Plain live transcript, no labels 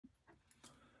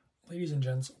Ladies and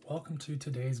gents, welcome to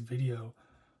today's video.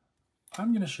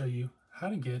 I'm going to show you how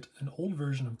to get an old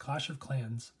version of Clash of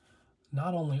Clans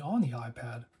not only on the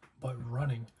iPad, but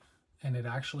running, and it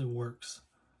actually works.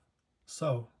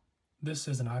 So this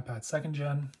is an iPad 2nd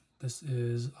gen. This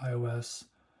is iOS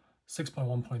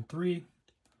 6.1.3,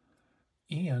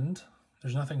 and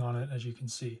there's nothing on it, as you can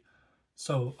see.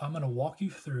 So I'm going to walk you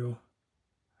through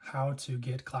how to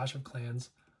get Clash of Clans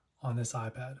on this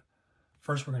iPad.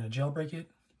 First, we're going to jailbreak it,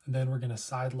 and then we're going to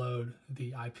sideload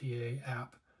the IPA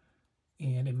app.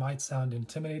 And it might sound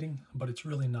intimidating, but it's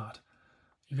really not.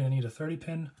 You're going to need a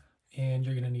 30-pin, and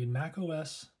you're going to need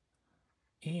macOS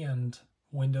and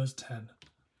Windows 10.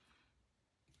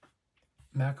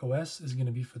 macOS is going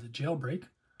to be for the jailbreak.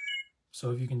 So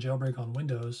if you can jailbreak on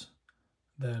Windows,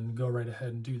 then go right ahead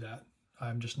and do that.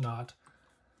 I'm just not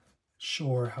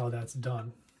sure how that's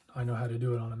done. I know how to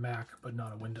do it on a Mac, but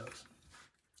not on Windows.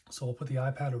 So we'll put the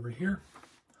iPad over here,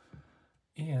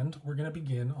 and we're going to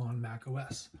begin on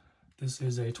macOS. This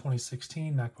is a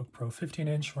 2016 MacBook Pro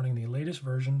 15-inch running the latest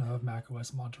version of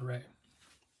macOS Monterey.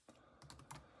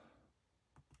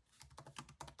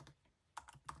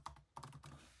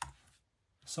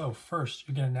 So first,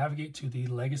 you're going to navigate to the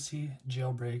Legacy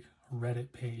Jailbreak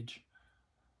Reddit page.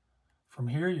 From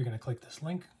here, you're going to click this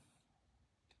link.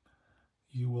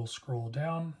 You will scroll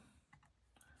down.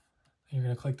 You're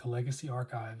going to click the Legacy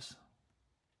Archives.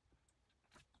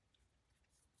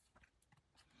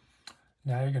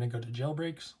 Now you're going to go to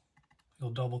Jailbreaks. You'll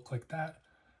double click that.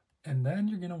 And then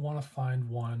you're going to want to find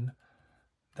one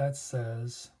that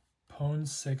says Pwn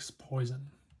 6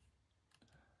 Poison.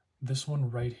 This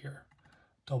one right here.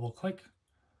 Double click.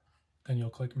 Then you'll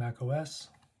click macOS.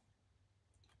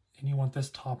 And you want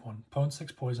this top one, Pwn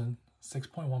 6 Poison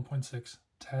 6.1.6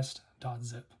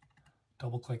 test.zip.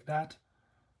 Double click that.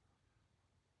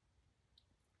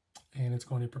 And it's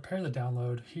going to prepare the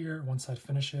download here. Once that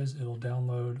finishes, it'll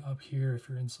download up here if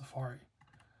you're in Safari.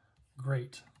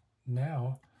 Great.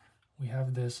 Now we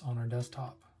have this on our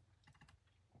desktop.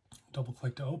 Double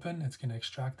click to open. It's going to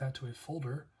extract that to a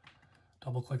folder.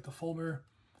 Double click the folder.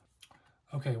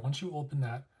 Okay, once you open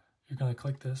that, you're going to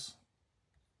click this,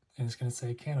 and it's going to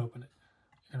say can't open it.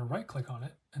 You're going to right click on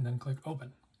it and then click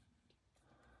open.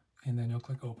 And then you'll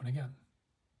click open again.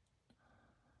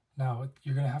 Now,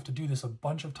 you're going to have to do this a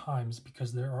bunch of times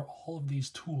because there are all of these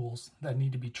tools that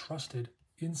need to be trusted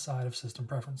inside of System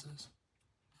Preferences.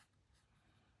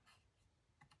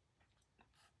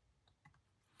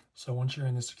 So once you're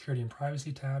in the Security and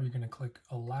Privacy tab, you're going to click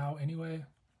Allow Anyway.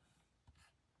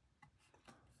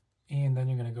 And then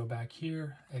you're going to go back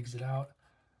here, exit out,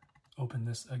 open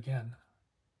this again,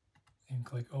 and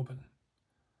click Open.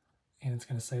 And it's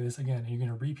going to say this again. You're going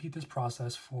to repeat this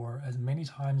process for as many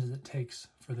times as it takes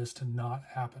for this to not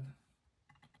happen.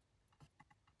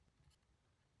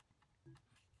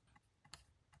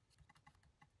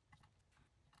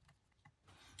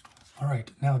 All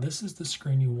right, now this is the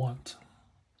screen you want.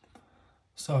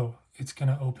 So it's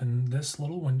going to open this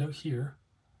little window here.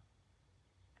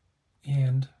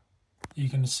 And you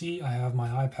can see I have my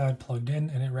iPad plugged in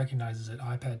and it recognizes it.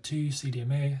 iPad 2,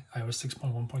 CDMA, iOS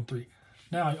 6.1.3.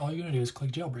 Now, all you're going to do is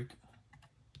click Jailbreak.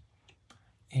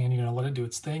 And you're going to let it do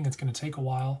its thing. It's going to take a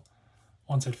while.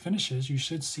 Once it finishes, you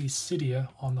should see Cydia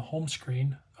on the home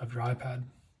screen of your iPad.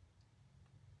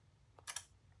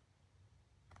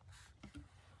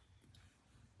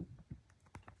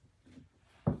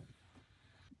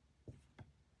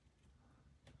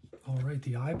 All right,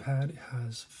 the iPad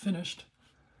has finished,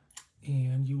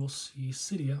 and you will see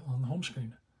Cydia on the home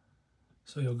screen.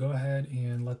 So you'll go ahead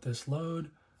and let this load.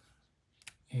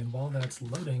 And while that's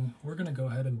loading, we're going to go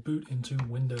ahead and boot into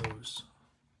Windows,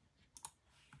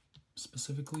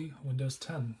 specifically Windows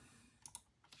 10.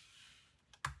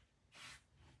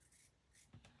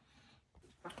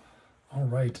 All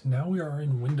right, now we are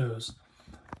in Windows,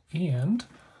 and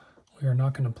we are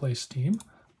not going to play Steam,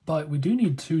 but we do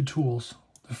need two tools.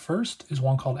 The first is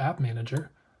one called App Manager,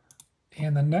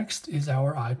 and the next is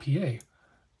our IPA.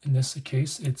 In this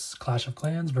case, it's Clash of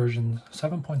Clans version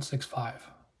 7.65.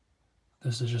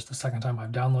 This is just the second time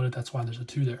I've downloaded, that's why there's a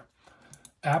 2 there.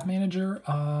 App Manager,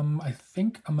 I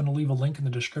think I'm going to leave a link in the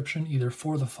description either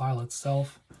for the file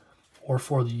itself or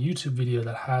for the YouTube video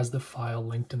that has the file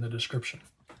linked in the description.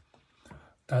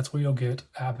 That's where you'll get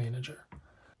App Manager.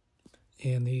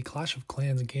 And the Clash of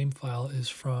Clans game file is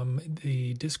from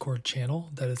the Discord channel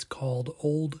that is called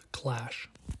Old Clash.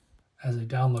 As a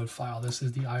download file, this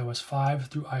is the iOS 5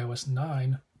 through iOS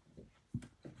 9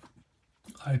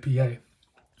 IPA.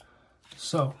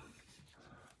 So,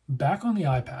 back on the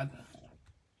iPad,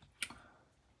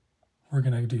 we're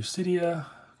going to do Cydia,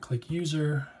 click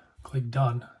User, click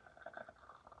Done.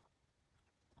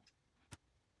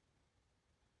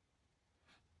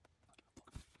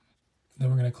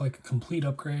 going to click complete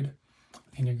upgrade,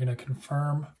 and you're going to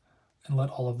confirm and let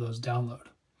all of those download.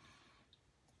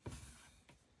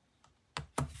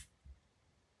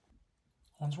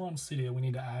 Once we're on Cydia, we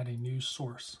need to add a new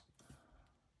source.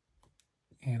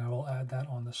 And I will add that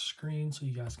on the screen so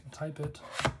you guys can type it.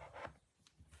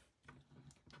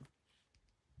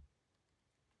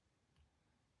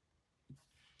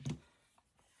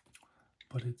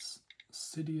 But it's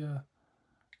cydia.akemi.ai/.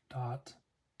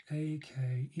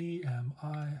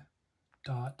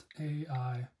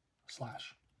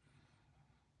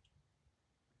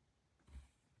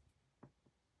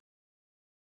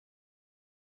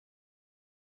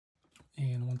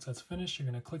 And once that's finished, you're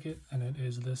going to click it, and it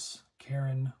is this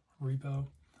Cydia Repo.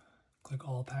 Click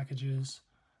all packages,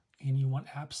 and you want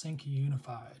AppSync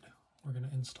Unified. We're going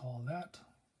to install that.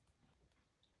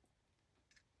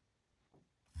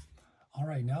 All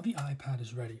right, now the iPad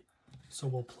is ready. So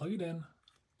we'll plug it in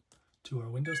to our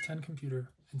Windows 10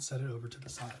 computer and set it over to the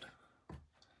side.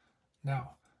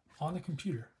 Now, on the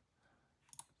computer,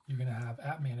 you're going to have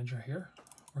App Manager here.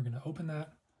 We're going to open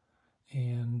that,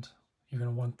 and you're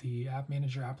going to want the App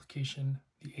Manager application,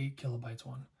 the 8 kilobytes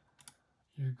one.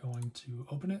 You're going to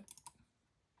open it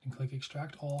and click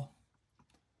Extract All,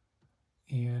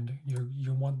 and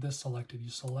you want this selected. You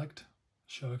select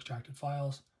Show Extracted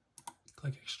Files,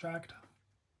 click Extract,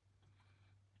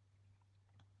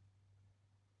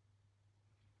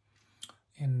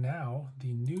 and now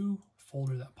the new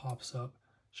folder that pops up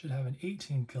should have an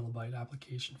 18 kilobyte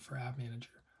application for App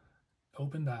Manager.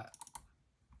 Open that.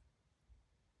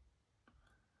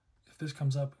 If this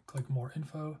comes up, click More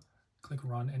Info, click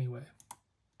Run Anyway.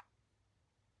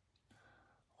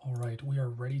 All right, we are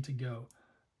ready to go.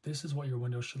 This is what your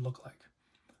Windows should look like.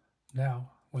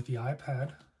 Now, with the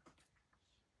iPad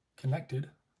connected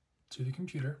to the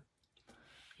computer,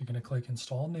 you're going to click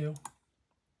Install New,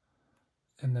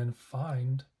 and then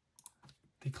find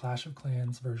the Clash of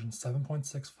Clans version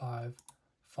 7.65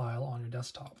 file on your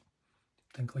desktop.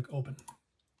 Then click Open.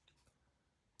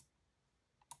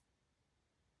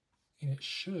 And it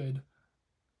should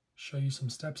show you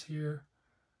some steps here,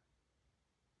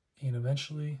 and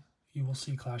eventually you will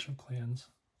see Clash of Clans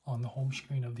on the home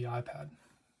screen of the iPad.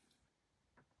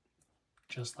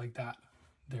 Just like that.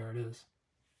 There it is.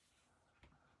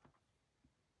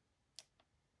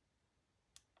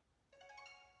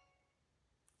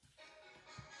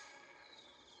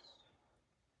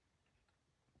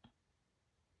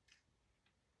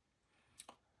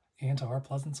 And to our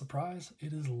pleasant surprise,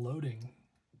 it is loading.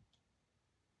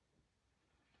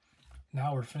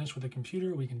 Now we're finished with the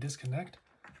computer, we can disconnect,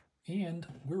 and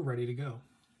we're ready to go.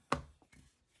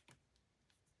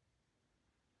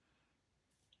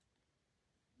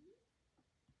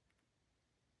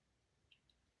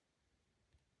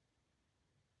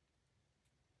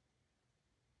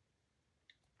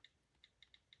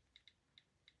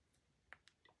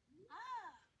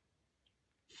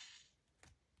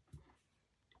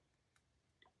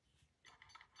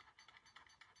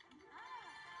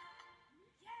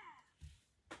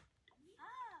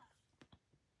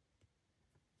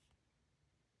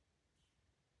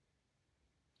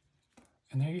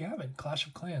 And there you have it, Clash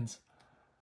of Clans.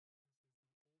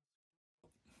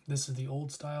 This is the old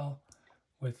style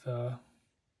with the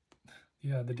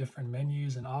different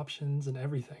menus and options and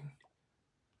everything.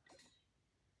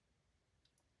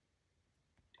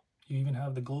 You even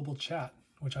have the global chat,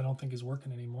 which I don't think is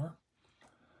working anymore.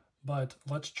 But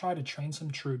let's try to train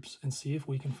some troops and see if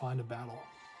we can find a battle.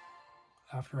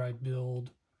 After I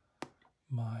build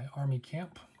my army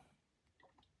camp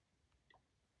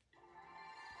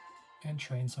and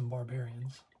train some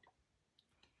barbarians.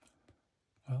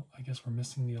 Well, I guess we're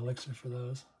missing the elixir for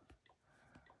those.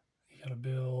 You gotta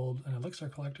build an elixir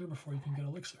collector before you can get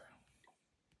elixir.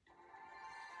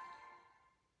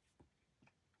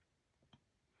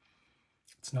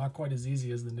 It's not quite as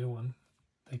easy as the new one.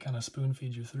 They kind of spoon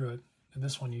feed you through it. And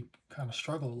this one you kind of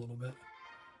struggle a little bit.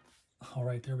 All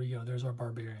right, there we go. There's our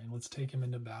barbarian. Let's take him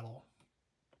into battle.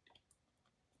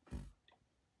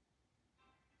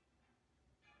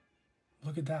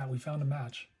 Look at that, we found a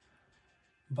match.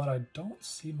 But I don't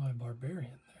see my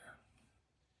barbarian there.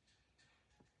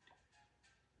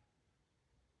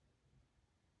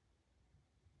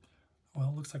 Well,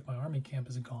 it looks like my army camp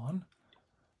is gone.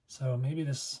 So maybe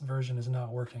this version is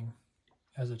not working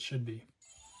as it should be.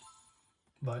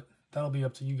 But that'll be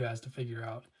up to you guys to figure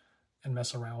out and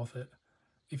mess around with it.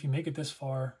 If you make it this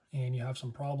far and you have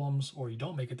some problems, or you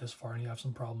don't make it this far and you have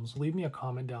some problems, leave me a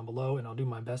comment down below and I'll do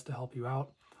my best to help you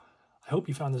out. I hope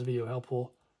you found this video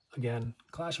helpful. Again,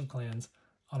 Clash of Clans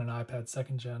on an iPad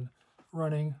 2nd gen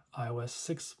running iOS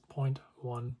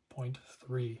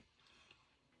 6.1.3.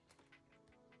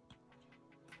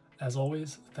 As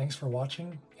always, thanks for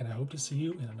watching, and I hope to see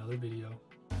you in another video.